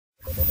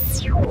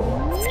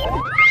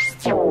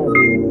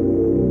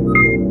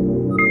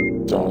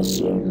Hey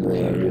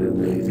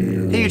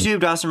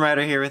YouTube, Awesome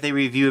Rider here with a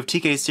review of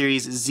TK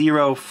Series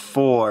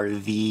 04,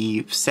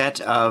 the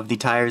set of the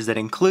tires that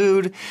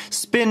include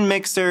Spin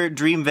Mixer,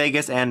 Dream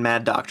Vegas, and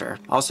Mad Doctor.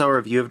 Also a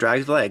review of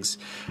Drive's Legs.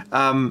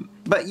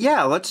 But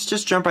yeah, let's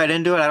just jump right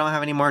into it. I don't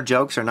have any more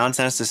jokes or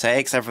nonsense to say,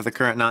 except for the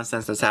current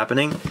nonsense that's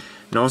happening.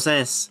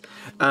 Nonsense.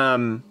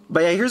 But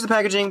yeah, here's the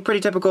packaging. Pretty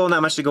typical,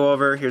 not much to go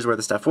over. Here's where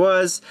the stuff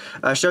was.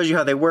 Shows you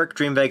how they work.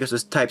 Dream Vegas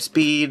with Type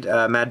Speed,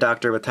 Mad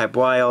Doctor with Type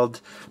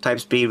Wild,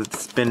 Type Speed with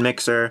Spin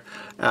Mixer,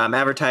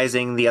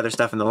 advertising the other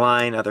stuff in the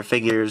line, other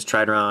figures,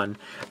 Tridron,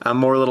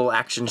 more little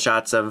action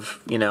shots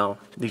of, you know,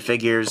 the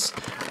figures,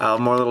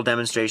 more little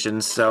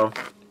demonstrations, so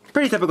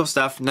pretty typical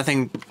stuff,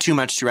 nothing too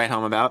much to write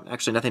home about.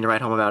 Actually, nothing to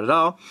write home about at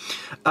all.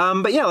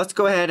 But yeah, let's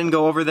go ahead and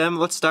go over them.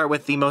 Let's start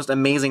with the most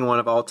amazing one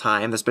of all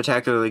time, the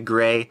spectacularly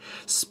gray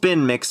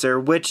Spin Mixer,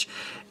 which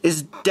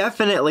is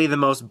definitely the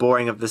most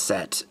boring of the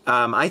set.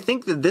 I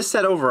think that this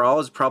set overall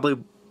is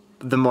probably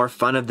the more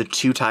fun of the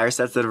two tire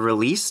sets that are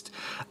released.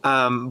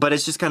 But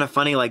it's just kind of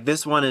funny, like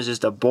this one is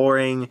just a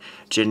boring,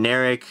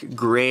 generic,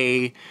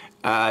 gray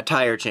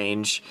tire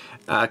change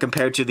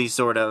compared to these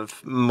sort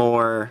of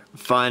more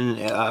fun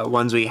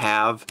ones we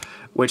have,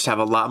 which have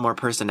a lot more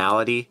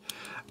personality.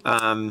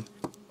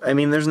 I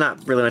mean, there's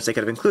not really much they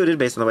could have included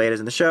based on the way it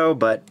is in the show,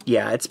 but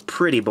yeah, it's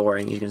pretty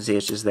boring. You can see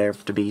it's just there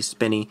to be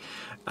spinny.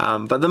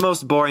 But the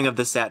most boring of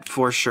the set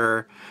for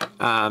sure.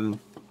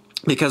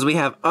 Because we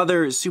have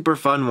other super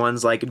fun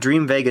ones like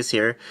Dream Vegas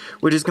here,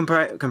 which is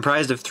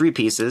comprised of 3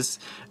 pieces.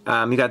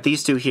 You got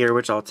these 2 here,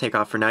 which I'll take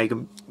off for now. You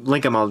can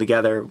link them all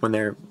together when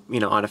they're, you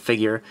know, on a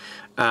figure.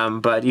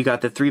 But you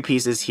got the 3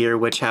 pieces here,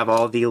 which have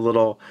all the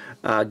little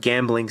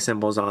gambling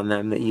symbols on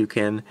them that you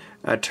can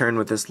turn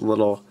with this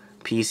little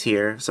piece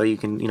here, so you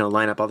can, you know,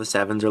 line up all the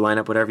 7s or line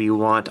up whatever you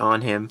want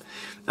on him.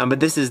 But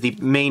this is the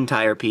main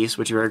tire piece,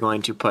 which we're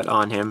going to put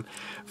on him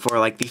for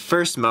like the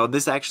first mode.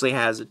 This actually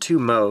has 2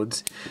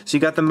 modes. So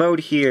you got the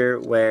mode here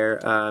where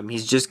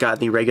he's just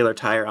got the regular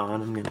tire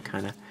on. I'm gonna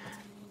kind of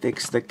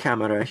fix the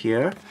camera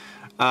here.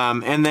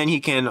 And then he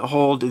can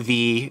hold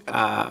the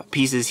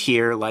pieces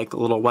here like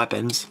little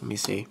weapons. Let me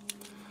see.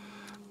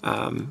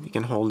 You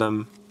can hold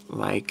them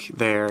like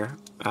they're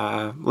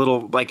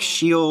little like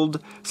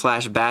shield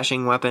 /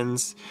 bashing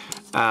weapons.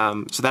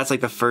 So that's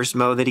like the first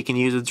mode that he can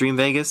use with Dream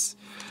Vegas.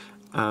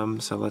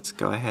 So let's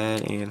go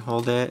ahead and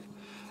hold it,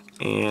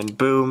 and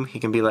boom, he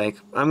can be like,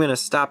 I'm gonna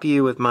stop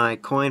you with my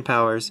coin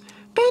powers,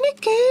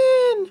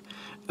 Panikin!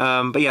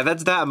 But yeah,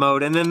 that's that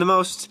mode. And then the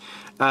most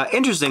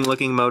interesting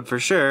looking mode for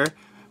sure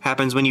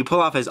happens when you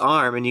pull off his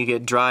arm and you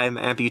get Drive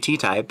Amputee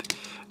type.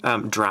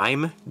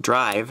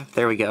 Drive,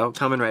 there we go.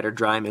 Kamen Rider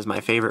Drive is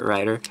my favorite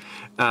rider.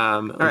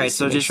 Alright,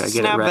 so just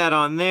snap that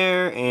on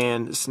there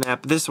and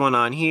snap this one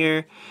on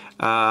here.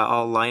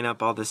 I'll line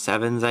up all the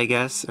 7s, I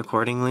guess,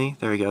 accordingly.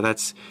 There we go,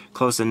 that's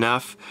close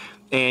enough.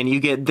 And you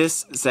get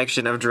this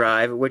section of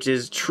Drive, which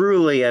is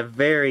truly a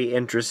very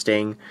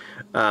interesting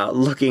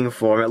looking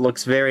form. It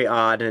looks very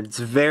odd and it's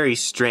very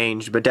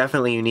strange, but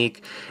definitely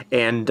unique.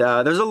 And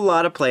there's a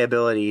lot of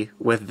playability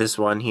with this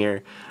one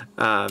here.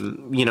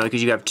 You know,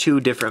 because you have 2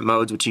 different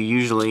modes, which you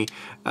usually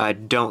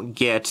don't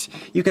get.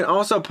 You can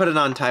also put it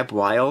on Type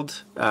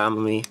Wild. Let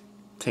me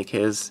take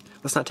his...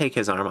 Let's not take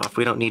his arm off.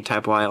 We don't need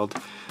Type Wild.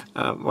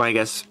 Well, I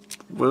guess...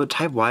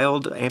 Type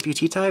Wild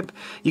Amputee type?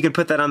 You can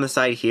put that on the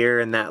side here,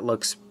 and that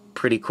looks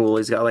pretty cool.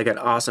 He's got like an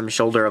awesome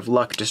shoulder of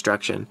luck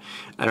destruction.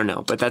 I don't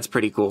know, but that's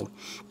pretty cool.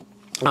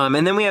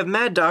 And then we have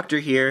Mad Doctor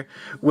here,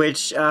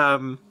 which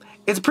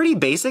it's pretty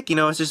basic. You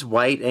know, it's just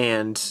white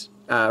and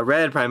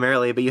red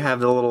primarily, but you have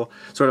the little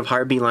sort of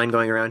heartbeat line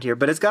going around here.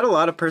 But it's got a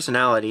lot of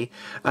personality.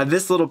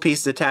 This little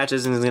piece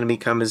attaches and is going to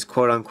become his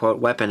quote-unquote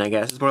weapon, I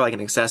guess. It's more like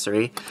an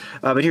accessory.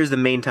 But here's the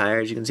main tire.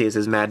 As you can see, it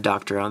says Mad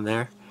Doctor on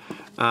there.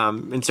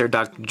 Insert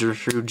Dr.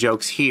 Drew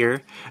jokes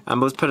here.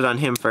 Let's put it on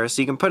him first.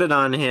 So you can put it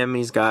on him.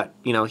 He's got,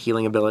 you know,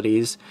 healing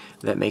abilities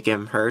that make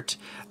him hurt.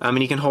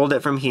 And you can hold it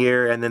from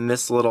here, and then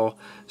this little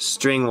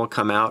string will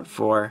come out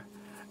for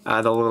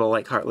the little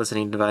like heart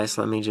listening device.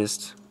 Let me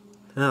just...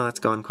 Oh, that's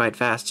going quite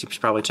fast. You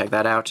should probably check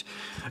that out.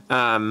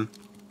 And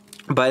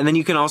then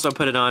you can also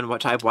put it on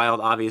what Type Wild,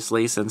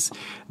 obviously, since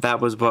that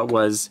was what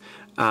was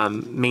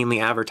mainly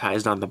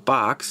advertised on the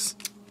box.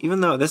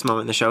 Even though at this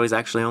moment in the show he's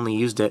actually only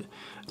used it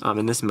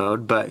in this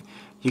mode. But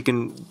you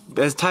can,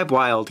 as Type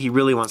Wild, he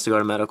really wants to go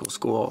to medical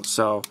school.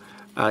 So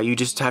you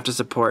just have to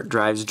support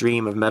Drive's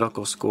dream of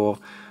medical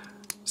school.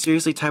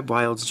 Seriously, Type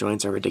Wild's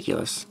joints are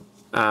ridiculous.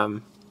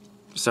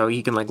 So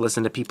he can like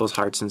listen to people's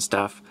hearts and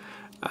stuff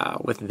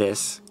with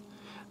this.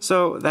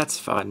 So that's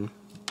fun.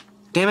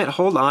 Damn it,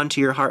 hold on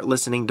to your heart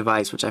listening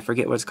device, which I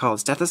forget what it's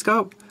called.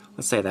 Stethoscope?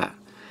 Let's say that.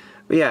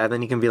 But yeah,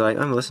 then you can be like,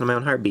 I'm listening to my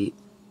own heartbeat.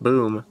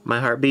 Boom. My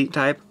heartbeat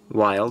type,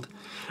 wild.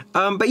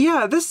 But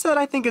yeah, this set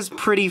I think is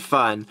pretty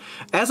fun.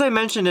 As I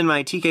mentioned in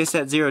my TK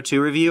Set 02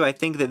 review, I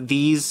think that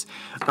these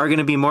are going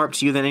to be more up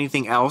to you than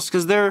anything else,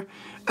 because they're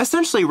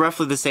essentially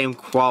roughly the same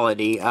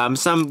quality.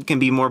 Some can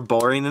be more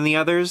boring than the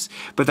others,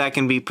 but that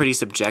can be pretty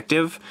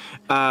subjective.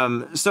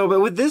 But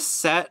with this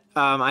set,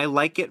 I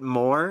like it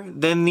more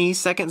than the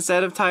second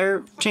set of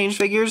tire change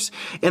figures.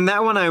 In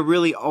that one, I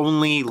really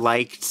only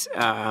liked,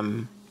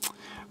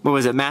 what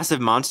was it,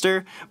 Massive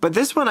Monster? But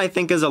this one I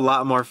think is a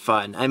lot more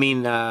fun. I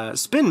mean,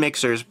 Spin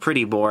Mixer is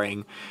pretty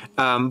boring.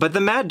 But the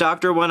Mad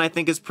Doctor one I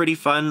think is pretty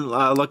fun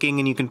looking,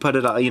 and you can put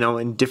it,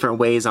 in different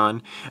ways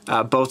on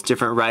both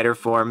different rider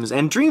forms.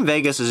 And Dream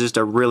Vegas is just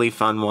a really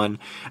fun one.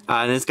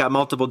 And it's got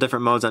multiple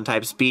different modes on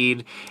type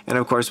speed. And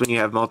of course, when you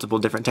have multiple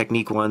different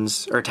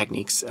types,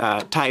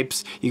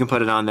 you can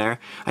put it on there.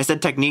 I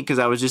said technique because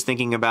I was just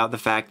thinking about the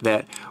fact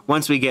that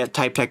once we get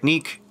type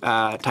technique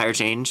tire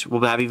change,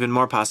 we'll have even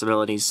more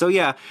possibilities. So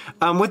yeah,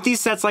 with these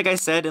sets, like I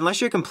said,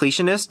 unless you're a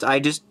completionist, I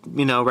just,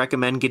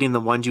 recommend getting the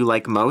ones you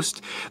like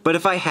most. But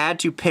if I had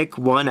to pick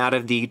one out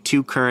of the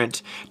 2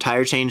 current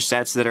tire change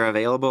sets that are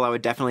available, I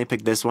would definitely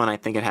pick this one. I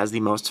think it has the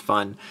most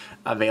fun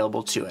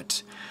available to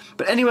it.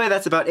 But anyway,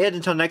 that's about it.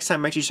 Until next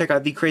time, make sure you check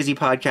out the Crazy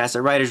Podcast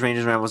at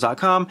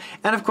writersrangersrambles.com.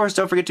 And of course,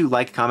 don't forget to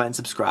like, comment, and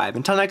subscribe.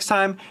 Until next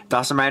time,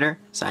 Dawson Rider,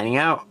 signing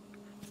out.